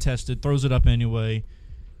 heavily contested, throws it up anyway.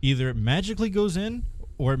 Either it magically goes in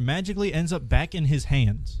or it magically ends up back in his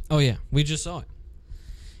hands. Oh, yeah. We just saw it.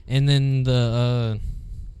 And then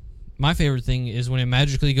my favorite thing is when it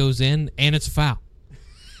magically goes in and it's a foul.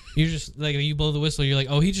 You're just, like, you blow the whistle, you're like,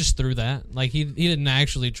 oh, he just threw that. Like, he didn't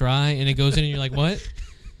actually try, and it goes in, and you're like, what?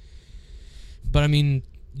 But, I mean,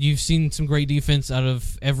 you've seen some great defense out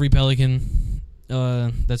of every Pelican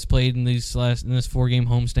that's played in this 4-game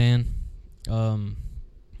homestand.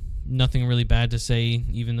 Nothing really bad to say,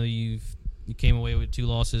 even though you've You came away with 2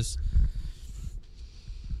 losses.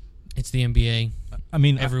 It's the NBA. I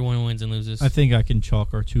mean, everyone wins and loses. I think I can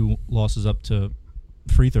chalk our 2 losses up to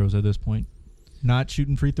free throws at this point. Not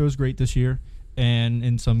shooting free throws great this year, and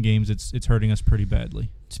in some games it's hurting us pretty badly.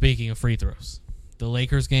 Speaking of free throws, the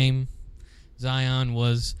Lakers game, Zion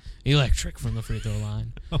was electric from the free throw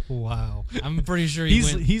line. Oh, wow. I'm pretty sure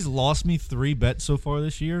he's lost me 3 bets so far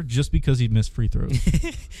this year just because he missed free throws.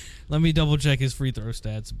 Let me double check his free throw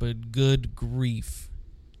stats, but good grief.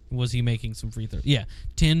 Was he making some free throws? Yeah,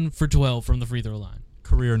 10 for 12 from the free throw line.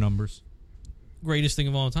 Career numbers. Greatest thing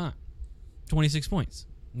of all time. 26 points.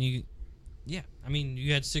 You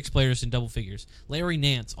had 6 players in double figures. Larry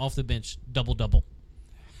Nance off the bench, double-double.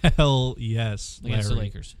 Hell yes, against the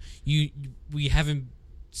Lakers. We haven't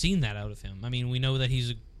seen that out of him. I mean, we know that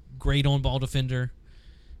he's a great on-ball defender,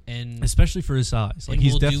 and especially for his size. Like,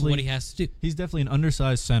 he's definitely do what he has to do. He's definitely an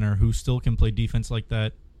undersized center who still can play defense like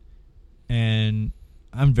that, and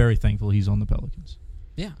I'm very thankful he's on the Pelicans.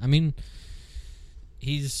 Yeah, I mean,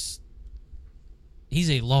 he's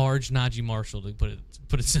a large Najee Marshall, to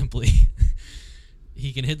put it simply.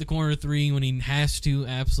 He can hit the corner 3 when he has to.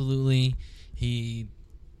 Absolutely, he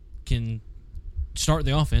can start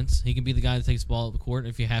the offense. He can be the guy that takes the ball up the court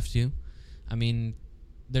if you have to. I mean,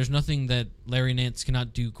 there's nothing that Larry Nance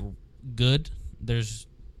cannot do good. There's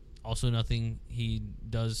also nothing he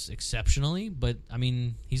does exceptionally. But I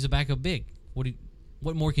mean, he's a backup big.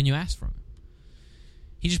 What more can you ask from him?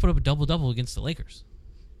 He just put up a double-double against the Lakers.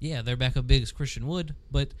 Yeah, their backup big is Christian Wood,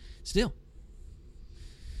 but still.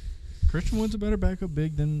 Christian Wood's a better backup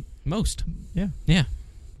big than most. Yeah. Yeah.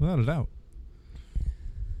 Without a doubt.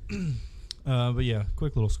 But yeah,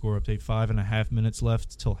 quick little score update. 5.5 minutes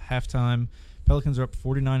left till halftime. Pelicans are up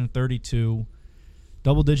 49-32.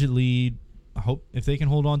 Double-digit lead. I hope if they can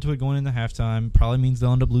hold on to it going into halftime, probably means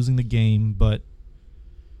they'll end up losing the game, but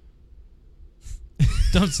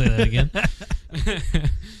don't say that again.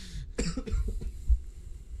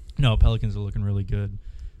 No, Pelicans are looking really good.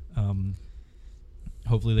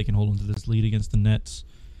 Hopefully they can hold on to this lead against the Nets.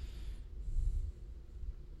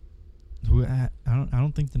 I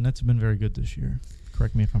don't think the Nets have been very good this year.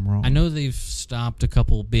 Correct me if I'm wrong. I know they've stopped a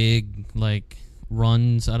couple big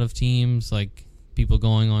runs out of teams, like people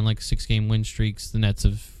going on 6-game win streaks. The Nets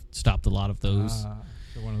have stopped a lot of those.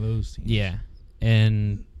 They're one of those teams. Yeah,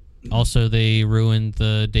 and also they ruined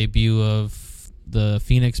the debut of the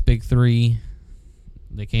Phoenix Big Three.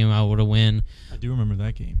 They came out with a win. I do remember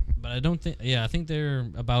that game. But I don't think... Yeah, I think they're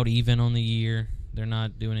about even on the year. They're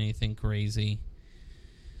not doing anything crazy.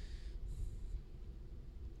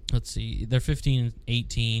 Let's see. They're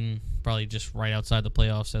 15-18, probably just right outside the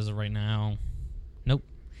playoffs as of right now. Nope.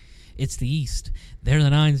 It's the East. They're the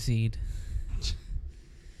 9 seed.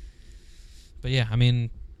 But yeah, I mean,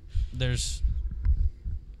 there's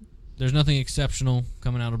nothing exceptional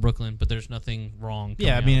coming out of Brooklyn, but there's nothing wrong.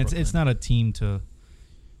 Yeah, I mean, it's not a team to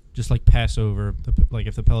just pass over.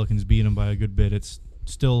 If the Pelicans beat them by a good bit, it's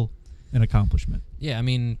still an accomplishment. Yeah, I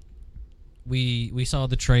mean, we saw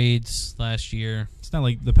the trades last year. It's not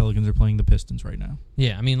like the Pelicans are playing the Pistons right now.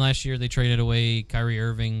 Yeah, I mean, last year they traded away Kyrie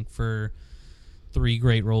Irving for 3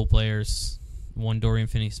 great role players. One, Dorian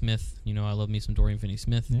Finney-Smith. You know, I love me some Dorian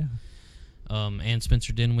Finney-Smith. Yeah. And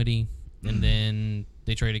Spencer Dinwiddie. And then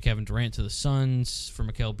they traded Kevin Durant to the Suns for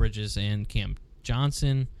Mikal Bridges and Cam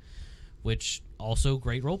Johnson, which also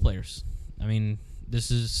great role players. I mean,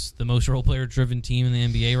 this is the most role player-driven team in the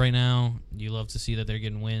NBA right now. You love to see that they're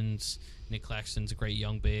getting wins. Nick Claxton's a great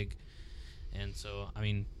young big. And so, I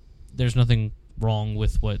mean, there's nothing wrong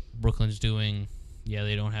with what Brooklyn's doing. Yeah,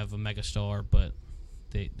 they don't have a megastar, but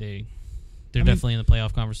they're definitely in the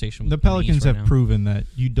playoff conversation. The Pelicans have proven that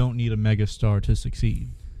you don't need a megastar to succeed.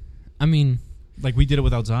 I mean, we did it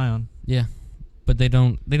without Zion. Yeah, but they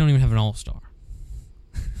don't even have an all-star.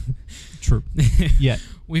 True. Yeah,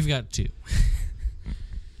 we've got 2.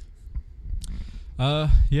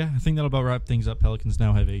 Yeah, I think that'll about wrap things up. Pelicans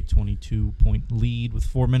now have a 22-point lead with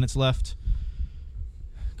 4 minutes left.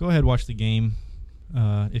 Go ahead, watch the game,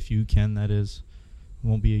 if you can. That is,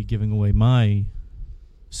 won't be giving away my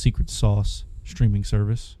secret sauce streaming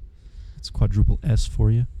service. It's quadruple S for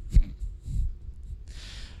you.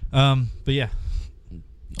 But yeah.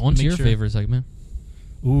 On to your favorite segment.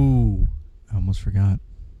 Ooh, I almost forgot.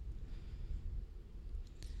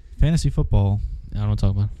 Fantasy football. I don't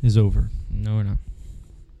talk about is over. No, we're not.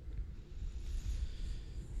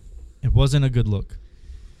 It wasn't a good look.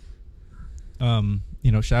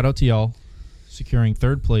 Shout out to y'all securing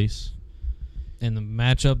 3rd place in the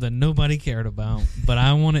matchup that nobody cared about, but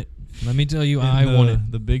I won it. Let me tell you, I won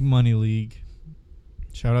it. The big money league.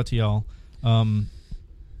 Shout out to y'all.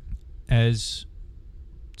 As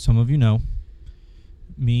some of you know,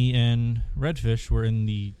 me and Redfish were in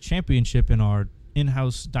the championship in our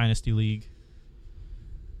in-house Dynasty League.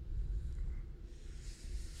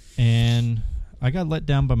 And I got let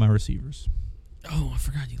down by my receivers. Oh, I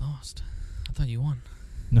forgot you lost. I thought you won.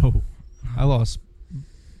 No, I lost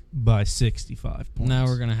by 65 points. Now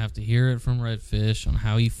we're going to have to hear it from Redfish on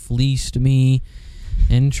how he fleeced me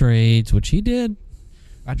in trades, which he did.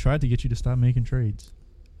 I tried to get you to stop making trades.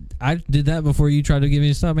 I did that before you tried to get me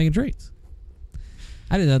to stop making trades.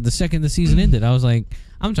 I did that the second the season ended. I was like,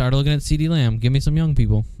 I'm tired of looking at CeeDee Lamb. Give me some young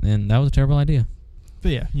people. And that was a terrible idea.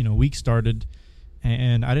 But yeah, week started,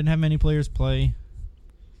 and I didn't have many players play.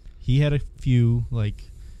 He had a few, like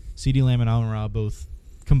CeeDee Lamb and Allen-Ra both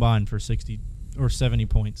combined for 60 or 70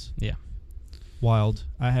 points. Yeah. Wild.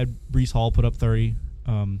 I had Breece Hall put up 30,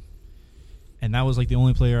 and that was like the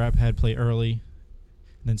only player I've had play early.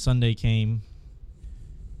 And then Sunday came,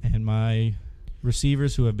 and my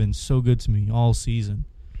receivers who have been so good to me all season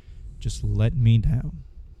just let me down.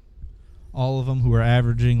 All of them who are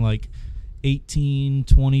averaging like 18,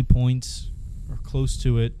 20 points or close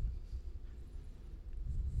to it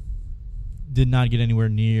did not get anywhere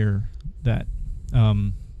near that.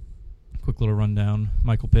 Quick little rundown.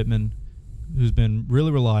 Michael Pittman, who's been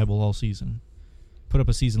really reliable all season, put up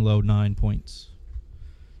a season low 9 points.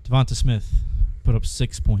 Devonta Smith put up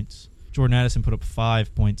 6 points. Jordan Addison put up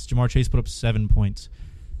 5 points. Jamar Chase put up 7 points.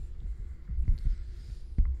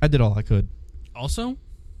 I did all I could. Also,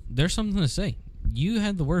 there's something to say. You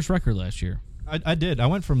had the worst record last year. I did. I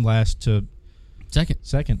went from last to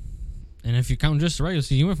second. And if you count just the regular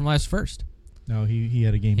season, you went from last to first. No, he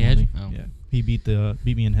had a game He had only. you? Oh. Yeah, he beat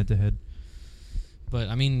me in head-to-head. But,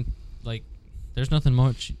 I mean, like, there's nothing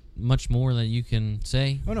much more that you can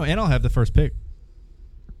say. Oh, no, and I'll have the first pick.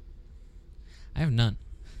 I have none.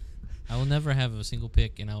 I will never have a single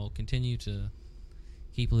pick, and I will continue to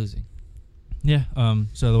keep losing. Yeah.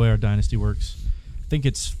 So the way our dynasty works, I think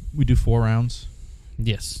we do 4 rounds.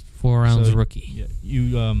 Yes, 4 rounds So, rookie. Yeah.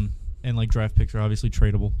 You and like draft picks are obviously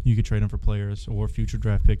tradable. You could trade them for players or future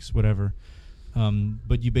draft picks, whatever.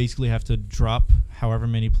 But you basically have to drop however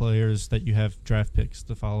many players that you have draft picks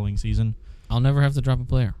the following season. I'll never have to drop a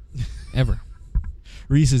player, ever.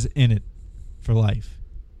 Reese is in it for life.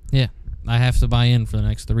 Yeah, I have to buy in for the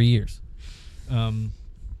next 3 years. And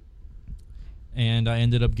I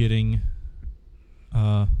ended up getting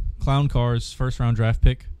Clown Car's first-round draft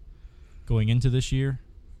pick going into this year.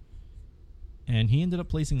 And he ended up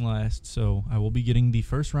placing last, so I will be getting the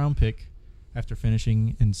first-round pick after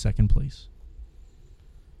finishing in second place.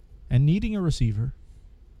 And needing a receiver.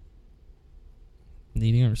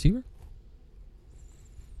 Needing a receiver?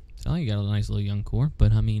 Sound like you got a nice little young core,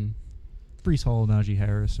 but I mean... Breece Hall, Najee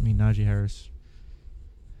Harris. I mean, Najee Harris.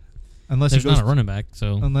 There's not a running back,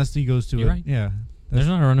 so... Unless he goes to You're right. Yeah. There's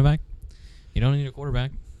not a running back. You don't need a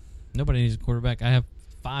quarterback. Nobody needs a quarterback. I have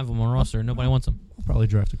 5 of them on my roster. Nobody wants them. I'll probably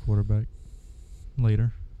draft a quarterback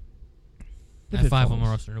later. I have 5 on my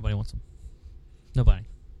roster. Nobody wants them. Nobody. I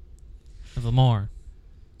have Lamar,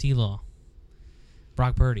 T-Law,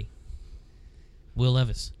 Brock Purdy, Will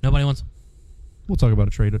Levis. Nobody wants them. We'll talk about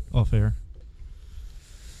a trade off air.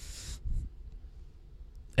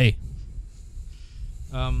 Hey.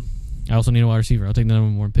 I also need a wide receiver. I'll take the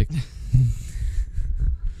number 1 pick.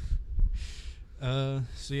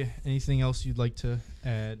 So yeah, anything else you'd like to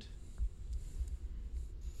add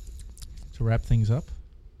to wrap things up?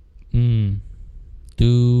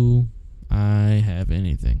 Do I have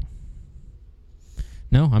anything?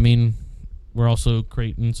 No, I mean, we're also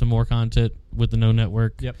creating some more content with the No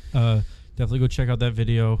Network. Yep. Definitely go check out that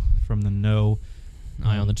video from the No.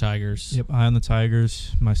 Eye on the Tigers. Yep, Eye on the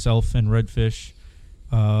Tigers. Myself and Redfish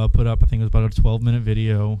put up, I think it was about a 12-minute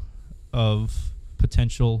video of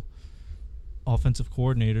potential offensive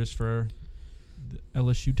coordinators for the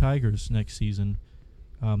LSU Tigers next season.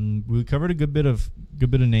 We covered a good bit of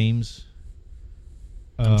names.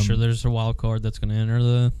 I'm sure there's a wild card that's going to enter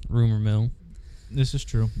the rumor mill. This is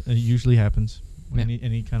true. It usually happens. Yeah.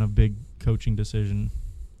 Any kind of big coaching decision,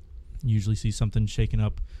 you usually see something shaken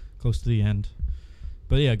up close to the end.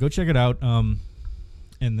 But yeah, go check it out. And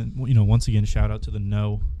then once again, shout out to the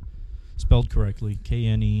No, spelled correctly,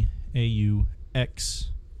 KNEAUX,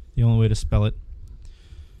 the only way to spell it.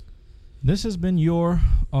 This has been your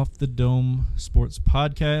Off the Dome Sports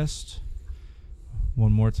Podcast.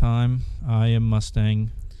 One more time, I am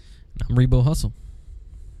Mustang. I'm Rebo Hustle.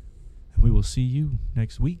 And we will see you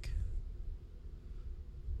next week.